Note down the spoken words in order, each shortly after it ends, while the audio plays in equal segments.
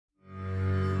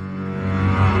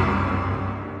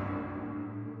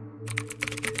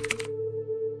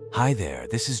Hi there,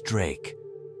 this is Drake.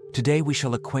 Today we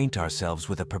shall acquaint ourselves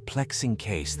with a perplexing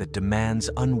case that demands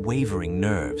unwavering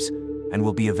nerves and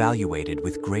will be evaluated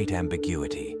with great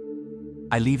ambiguity.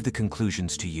 I leave the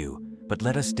conclusions to you, but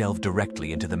let us delve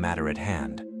directly into the matter at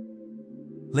hand.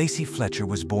 Lacey Fletcher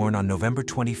was born on November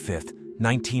 25,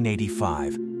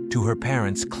 1985, to her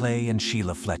parents Clay and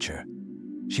Sheila Fletcher.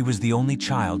 She was the only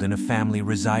child in a family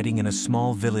residing in a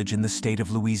small village in the state of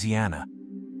Louisiana.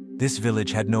 This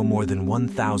village had no more than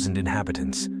 1,000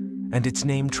 inhabitants, and its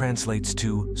name translates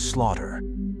to slaughter,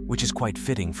 which is quite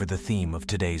fitting for the theme of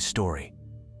today's story.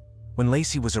 When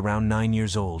Lacey was around 9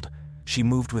 years old, she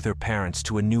moved with her parents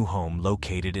to a new home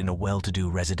located in a well-to-do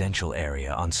residential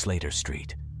area on Slater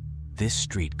Street. This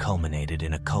street culminated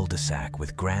in a cul-de-sac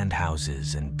with grand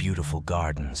houses and beautiful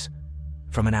gardens.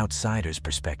 From an outsider's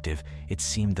perspective, it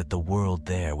seemed that the world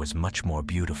there was much more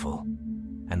beautiful,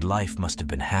 and life must have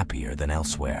been happier than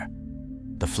elsewhere.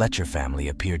 The Fletcher family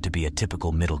appeared to be a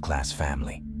typical middle-class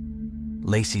family.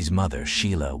 Lacey's mother,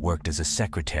 Sheila, worked as a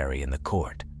secretary in the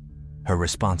court. Her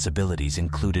responsibilities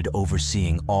included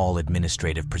overseeing all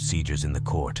administrative procedures in the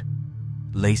court.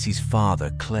 Lacey's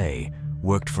father, Clay,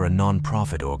 worked for a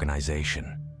non-profit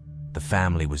organization. The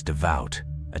family was devout,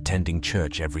 attending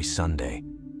church every Sunday.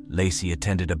 Lacey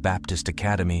attended a Baptist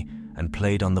academy and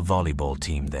played on the volleyball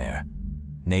team there.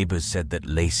 Neighbors said that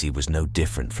Lacey was no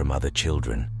different from other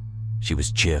children. She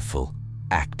was cheerful,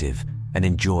 active, and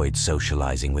enjoyed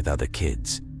socializing with other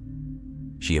kids.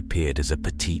 She appeared as a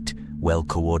petite,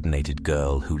 well-coordinated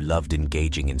girl who loved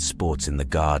engaging in sports in the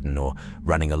garden or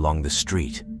running along the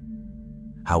street.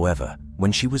 However,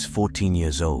 when she was 14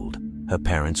 years old, her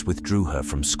parents withdrew her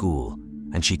from school,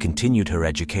 and she continued her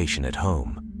education at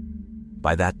home.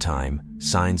 By that time,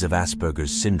 signs of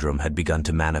Asperger's syndrome had begun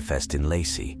to manifest in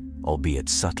Lacey, albeit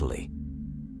subtly.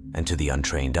 And to the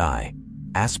untrained eye,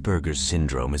 Asperger's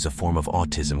syndrome is a form of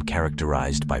autism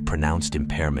characterized by pronounced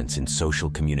impairments in social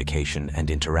communication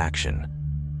and interaction.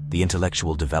 The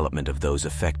intellectual development of those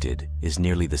affected is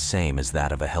nearly the same as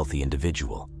that of a healthy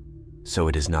individual, so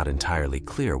it is not entirely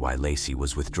clear why Lacey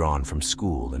was withdrawn from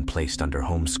school and placed under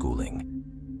homeschooling.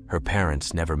 Her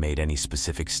parents never made any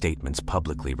specific statements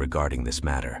publicly regarding this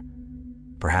matter.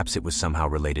 Perhaps it was somehow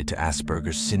related to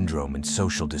Asperger's syndrome and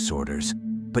social disorders,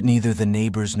 but neither the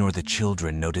neighbors nor the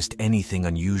children noticed anything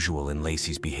unusual in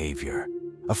Lacey's behavior.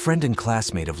 A friend and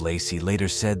classmate of Lacey later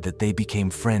said that they became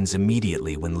friends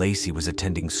immediately when Lacey was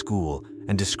attending school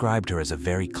and described her as a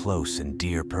very close and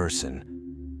dear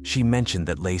person. She mentioned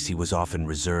that Lacey was often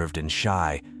reserved and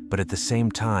shy, but at the same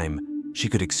time, she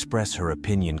could express her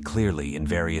opinion clearly in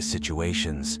various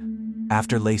situations.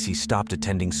 After Lacey stopped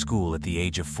attending school at the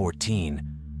age of 14,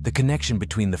 the connection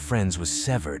between the friends was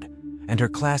severed, and her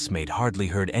classmate hardly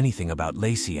heard anything about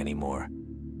Lacey anymore.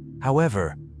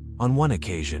 However, on one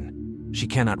occasion, she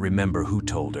cannot remember who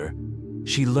told her,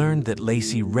 she learned that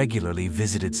Lacey regularly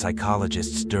visited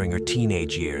psychologists during her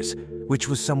teenage years, which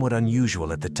was somewhat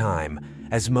unusual at the time,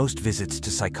 as most visits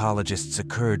to psychologists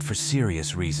occurred for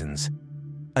serious reasons.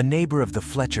 A neighbor of the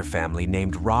Fletcher family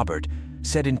named Robert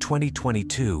said in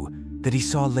 2022 that he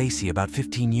saw Lacey about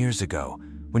 15 years ago,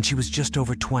 when she was just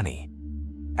over 20.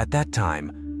 At that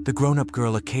time, the grown-up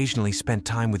girl occasionally spent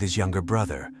time with his younger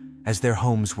brother, as their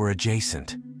homes were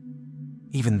adjacent.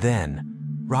 Even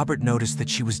then, Robert noticed that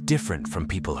she was different from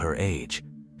people her age.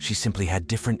 She simply had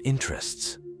different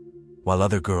interests. While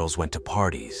other girls went to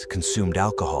parties, consumed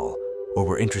alcohol, or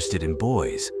were interested in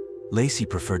boys, Lacey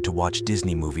preferred to watch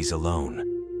Disney movies alone.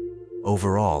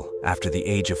 Overall, after the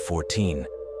age of 14,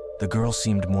 the girl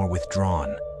seemed more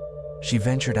withdrawn. She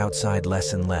ventured outside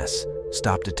less and less,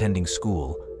 stopped attending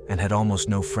school, and had almost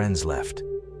no friends left.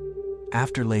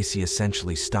 After Lacey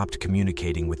essentially stopped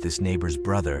communicating with this neighbor's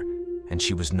brother, and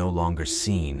she was no longer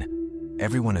seen,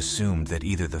 everyone assumed that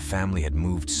either the family had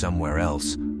moved somewhere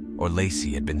else or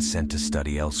Lacey had been sent to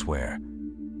study elsewhere.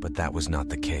 But that was not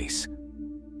the case.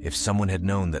 If someone had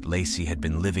known that Lacey had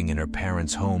been living in her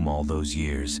parents' home all those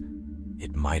years,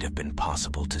 it might have been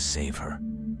possible to save her.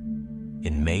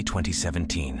 In May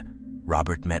 2017,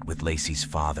 Robert met with Lacey's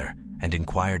father and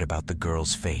inquired about the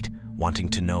girl's fate, wanting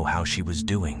to know how she was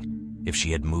doing, if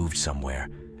she had moved somewhere,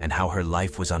 and how her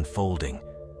life was unfolding,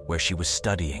 where she was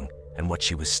studying and what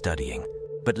she was studying.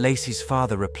 But Lacey's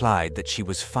father replied that she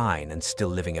was fine and still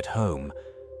living at home,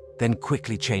 then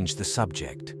quickly changed the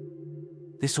subject.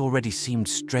 This already seemed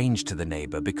strange to the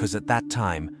neighbor because at that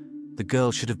time, the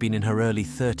girl should have been in her early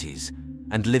 30s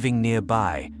and living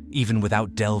nearby, even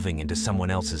without delving into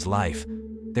someone else's life.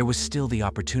 There was still the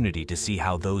opportunity to see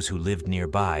how those who lived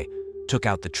nearby took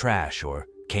out the trash or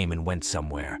came and went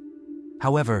somewhere.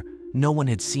 However, no one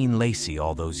had seen Lacey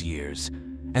all those years,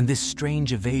 and this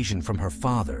strange evasion from her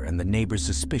father and the neighbor's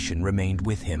suspicion remained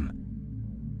with him.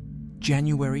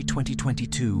 January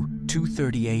 2022,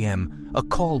 2:30 a.m., a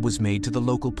call was made to the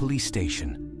local police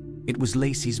station. It was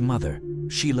Lacey's mother,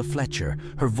 Sheila Fletcher,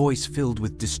 her voice filled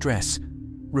with distress,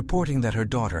 reporting that her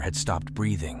daughter had stopped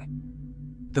breathing.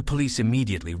 The police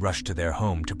immediately rushed to their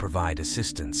home to provide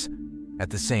assistance. At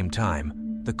the same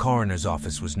time, the coroner's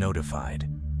office was notified.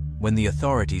 When the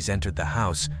authorities entered the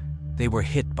house, they were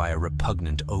hit by a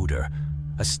repugnant odor,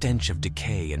 a stench of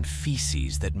decay and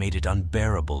feces that made it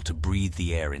unbearable to breathe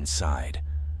the air inside.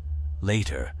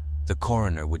 Later, the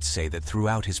coroner would say that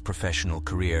throughout his professional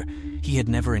career, he had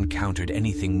never encountered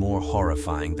anything more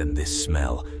horrifying than this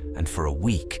smell, and for a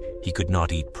week, he could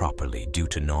not eat properly due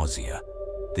to nausea.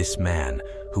 This man,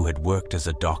 who had worked as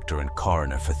a doctor and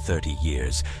coroner for 30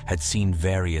 years, had seen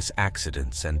various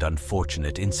accidents and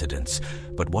unfortunate incidents,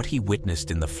 but what he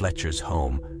witnessed in the Fletcher's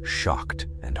home shocked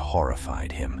and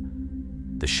horrified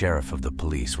him. The sheriff of the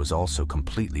police was also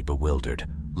completely bewildered,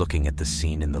 looking at the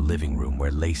scene in the living room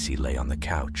where Lacey lay on the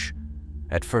couch.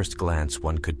 At first glance,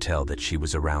 one could tell that she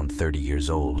was around 30 years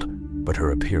old, but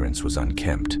her appearance was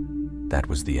unkempt. That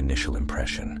was the initial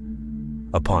impression.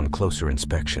 Upon closer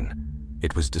inspection,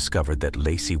 it was discovered that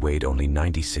Lacey weighed only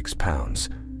 96 pounds,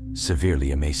 severely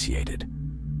emaciated.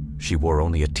 She wore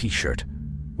only a t-shirt,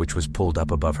 which was pulled up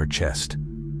above her chest.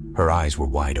 Her eyes were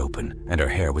wide open, and her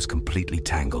hair was completely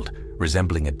tangled,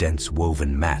 resembling a dense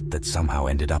woven mat that somehow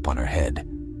ended up on her head.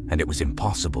 And it was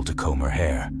impossible to comb her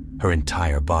hair. Her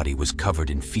entire body was covered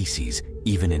in feces,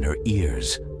 even in her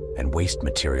ears, and waste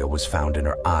material was found in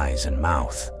her eyes and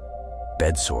mouth.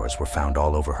 Bed sores were found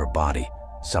all over her body,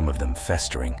 some of them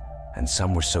festering, and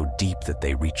some were so deep that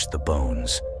they reached the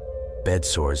bones. Bed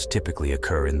sores typically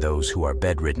occur in those who are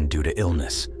bedridden due to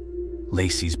illness.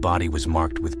 Lacey's body was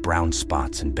marked with brown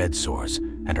spots and bed sores,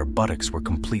 and her buttocks were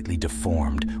completely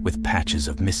deformed with patches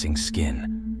of missing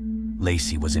skin.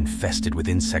 Lacey was infested with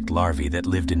insect larvae that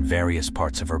lived in various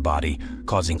parts of her body,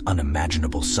 causing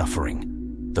unimaginable suffering.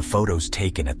 The photos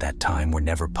taken at that time were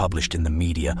never published in the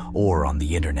media or on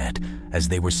the internet, as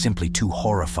they were simply too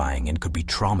horrifying and could be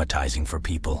traumatizing for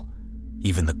people.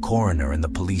 Even the coroner and the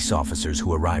police officers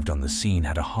who arrived on the scene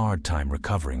had a hard time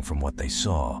recovering from what they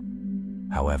saw.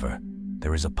 However,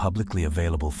 there is a publicly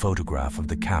available photograph of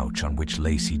the couch on which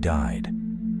Lacey died.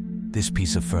 This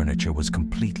piece of furniture was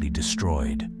completely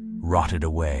destroyed, rotted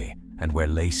away, and where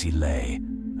Lacey lay,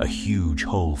 a huge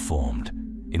hole formed,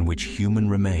 in which human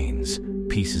remains,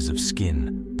 pieces of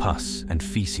skin, pus, and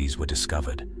feces were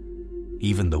discovered.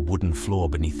 Even the wooden floor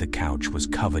beneath the couch was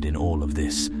covered in all of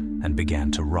this and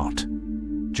began to rot.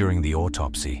 During the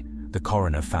autopsy, the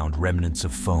coroner found remnants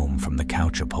of foam from the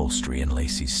couch upholstery in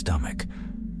Lacey's stomach.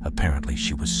 Apparently,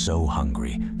 she was so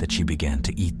hungry that she began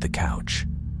to eat the couch.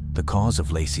 The cause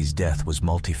of Lacey's death was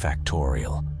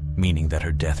multifactorial, meaning that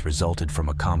her death resulted from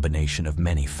a combination of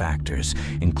many factors,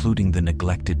 including the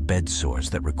neglected bed sores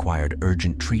that required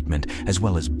urgent treatment, as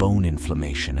well as bone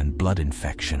inflammation and blood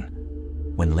infection.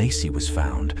 When Lacey was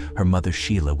found, her mother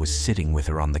Sheila was sitting with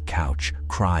her on the couch,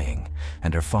 crying,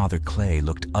 and her father Clay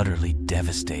looked utterly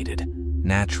devastated.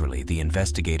 Naturally, the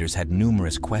investigators had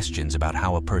numerous questions about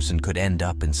how a person could end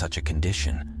up in such a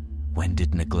condition. When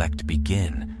did neglect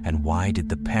begin, and why did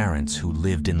the parents who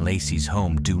lived in Lacey's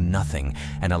home do nothing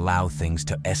and allow things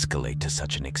to escalate to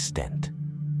such an extent?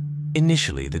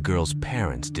 Initially, the girl's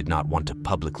parents did not want to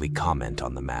publicly comment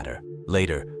on the matter.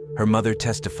 Later, her mother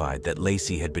testified that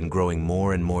Lacey had been growing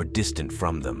more and more distant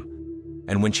from them,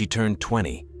 and when she turned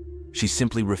 20, she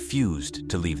simply refused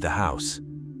to leave the house.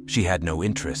 She had no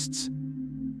interests.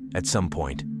 At some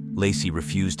point, Lacey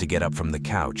refused to get up from the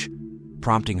couch,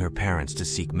 prompting her parents to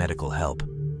seek medical help.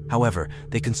 However,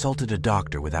 they consulted a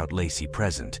doctor without Lacey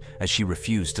present, as she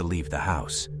refused to leave the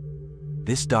house.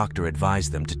 This doctor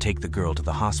advised them to take the girl to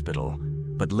the hospital,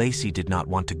 but Lacey did not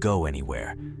want to go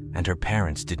anywhere, and her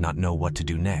parents did not know what to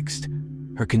do next.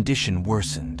 Her condition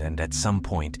worsened, and at some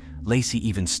point, Lacey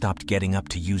even stopped getting up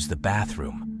to use the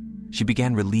bathroom. She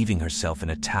began relieving herself in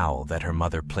a towel that her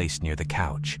mother placed near the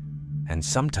couch, and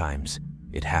sometimes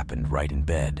it happened right in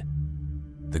bed.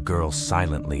 The girl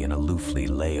silently and aloofly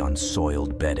lay on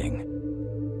soiled bedding.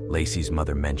 Lacey's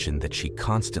mother mentioned that she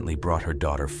constantly brought her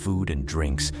daughter food and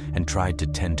drinks and tried to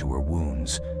tend to her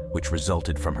wounds, which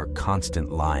resulted from her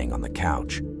constant lying on the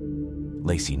couch.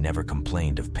 Lacey never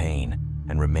complained of pain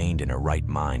and remained in her right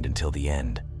mind until the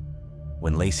end.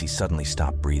 When Lacey suddenly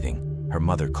stopped breathing, her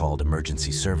mother called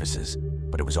emergency services,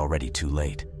 but it was already too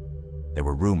late. There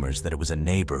were rumors that it was a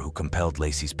neighbor who compelled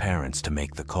Lacey's parents to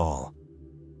make the call.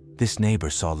 This neighbor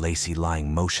saw Lacey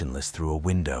lying motionless through a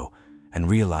window and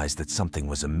realized that something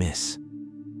was amiss.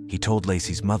 He told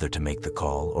Lacey's mother to make the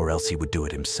call, or else he would do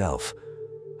it himself.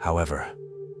 However,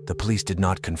 the police did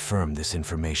not confirm this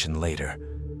information later.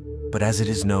 But as it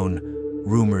is known,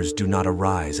 rumors do not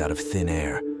arise out of thin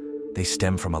air. They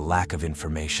stem from a lack of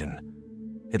information.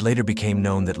 It later became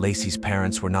known that Lacey's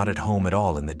parents were not at home at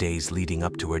all in the days leading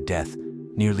up to her death,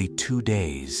 nearly 2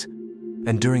 days.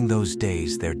 And during those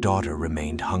days, their daughter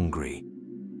remained hungry.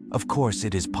 Of course,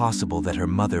 it is possible that her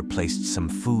mother placed some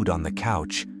food on the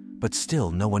couch, but still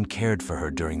no one cared for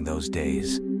her during those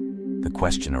days. The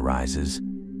question arises,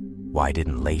 why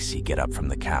didn't Lacey get up from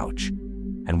the couch?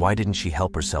 And why didn't she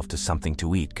help herself to something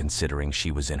to eat, considering she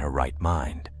was in her right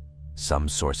mind? Some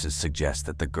sources suggest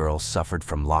that the girl suffered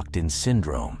from locked-in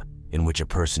syndrome, in which a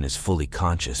person is fully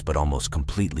conscious but almost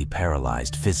completely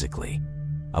paralyzed physically.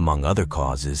 Among other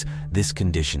causes, this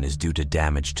condition is due to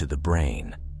damage to the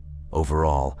brain.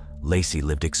 Overall, Lacey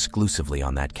lived exclusively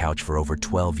on that couch for over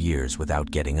 12 years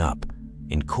without getting up.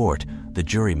 In court, the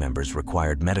jury members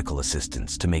required medical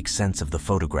assistance to make sense of the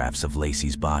photographs of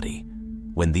Lacey's body.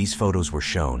 When these photos were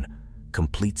shown,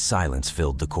 complete silence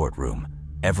filled the courtroom.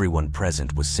 Everyone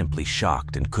present was simply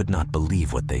shocked and could not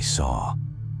believe what they saw.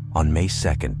 On May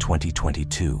 2,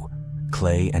 2022,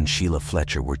 Clay and Sheila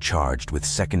Fletcher were charged with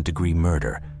second-degree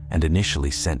murder and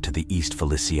initially sent to the East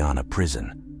Feliciana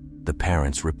prison. The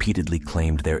parents repeatedly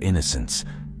claimed their innocence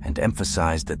and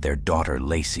emphasized that their daughter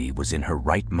Lacey was in her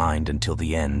right mind until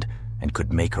the end and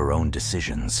could make her own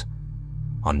decisions.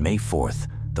 On May 4th,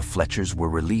 the Fletchers were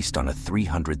released on a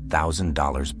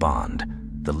 $300,000 bond.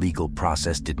 The legal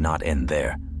process did not end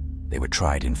there. They were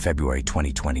tried in February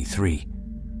 2023.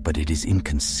 But it is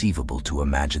inconceivable to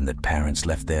imagine that parents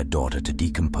left their daughter to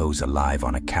decompose alive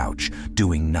on a couch,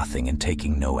 doing nothing and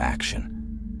taking no action.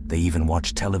 They even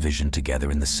watched television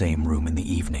together in the same room in the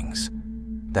evenings.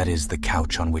 That is, the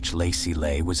couch on which Lacey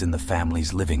lay was in the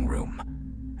family's living room.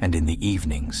 And in the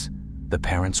evenings, the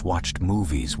parents watched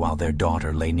movies while their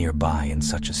daughter lay nearby in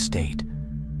such a state.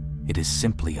 It is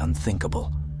simply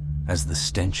unthinkable, as the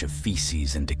stench of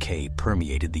feces and decay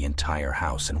permeated the entire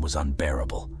house and was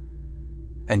unbearable.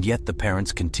 And yet the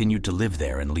parents continued to live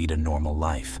there and lead a normal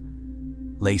life.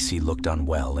 Lacey looked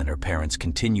unwell and her parents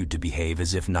continued to behave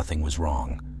as if nothing was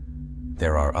wrong.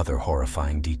 There are other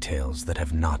horrifying details that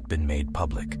have not been made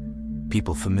public.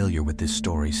 People familiar with this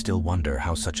story still wonder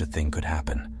how such a thing could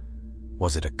happen.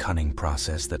 Was it a cunning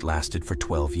process that lasted for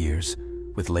 12 years,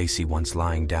 with Lacey once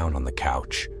lying down on the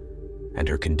couch, and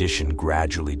her condition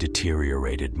gradually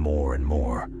deteriorated more and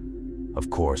more? Of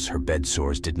course, her bed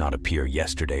sores did not appear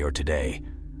yesterday or today.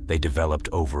 They developed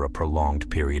over a prolonged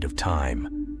period of time.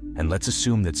 And let's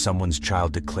assume that someone's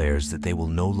child declares that they will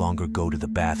no longer go to the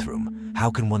bathroom. How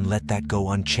can one let that go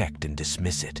unchecked and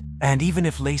dismiss it? And even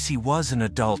if Lacey was an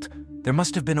adult, there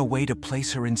must have been a way to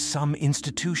place her in some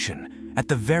institution, at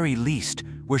the very least,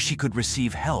 where she could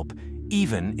receive help,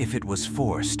 even if it was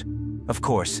forced. Of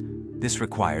course, this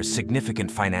requires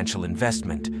significant financial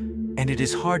investment, and it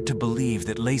is hard to believe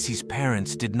that Lacey's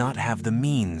parents did not have the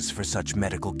means for such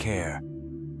medical care.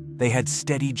 They had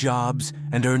steady jobs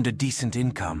and earned a decent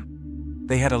income.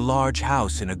 They had a large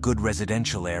house in a good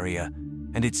residential area,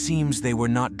 and it seems they were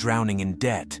not drowning in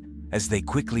debt, as they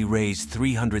quickly raised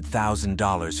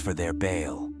 $300,000 for their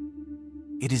bail.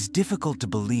 It is difficult to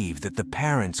believe that the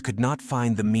parents could not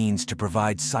find the means to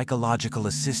provide psychological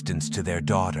assistance to their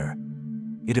daughter.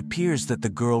 It appears that the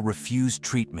girl refused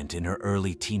treatment in her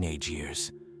early teenage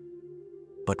years.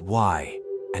 But why,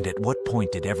 and at what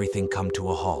point did everything come to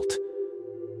a halt?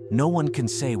 No one can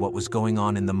say what was going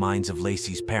on in the minds of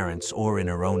Lacey's parents or in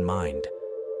her own mind.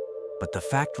 But the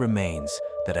fact remains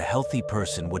that a healthy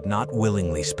person would not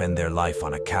willingly spend their life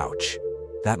on a couch.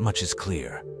 That much is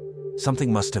clear.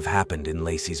 Something must have happened in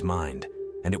Lacey's mind,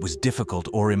 and it was difficult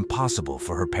or impossible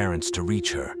for her parents to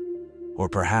reach her. Or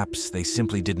perhaps they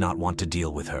simply did not want to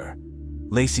deal with her.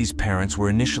 Lacey's parents were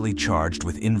initially charged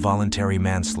with involuntary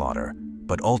manslaughter,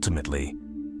 but ultimately,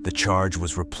 the charge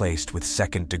was replaced with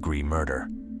second-degree murder.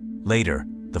 Later,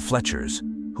 the Fletchers,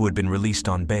 who had been released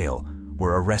on bail,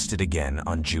 were arrested again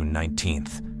on June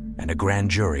 19th, and a grand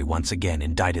jury once again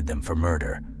indicted them for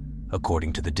murder,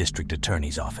 according to the district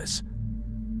attorney's office.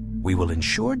 We will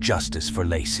ensure justice for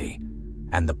Lacey,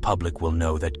 and the public will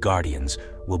know that guardians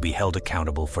will be held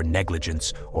accountable for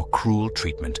negligence or cruel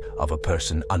treatment of a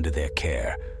person under their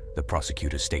care, the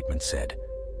prosecutor's statement said.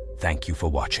 Thank you for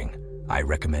watching. I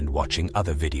recommend watching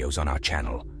other videos on our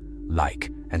channel.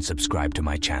 Like and subscribe to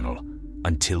my channel.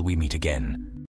 Until we meet again.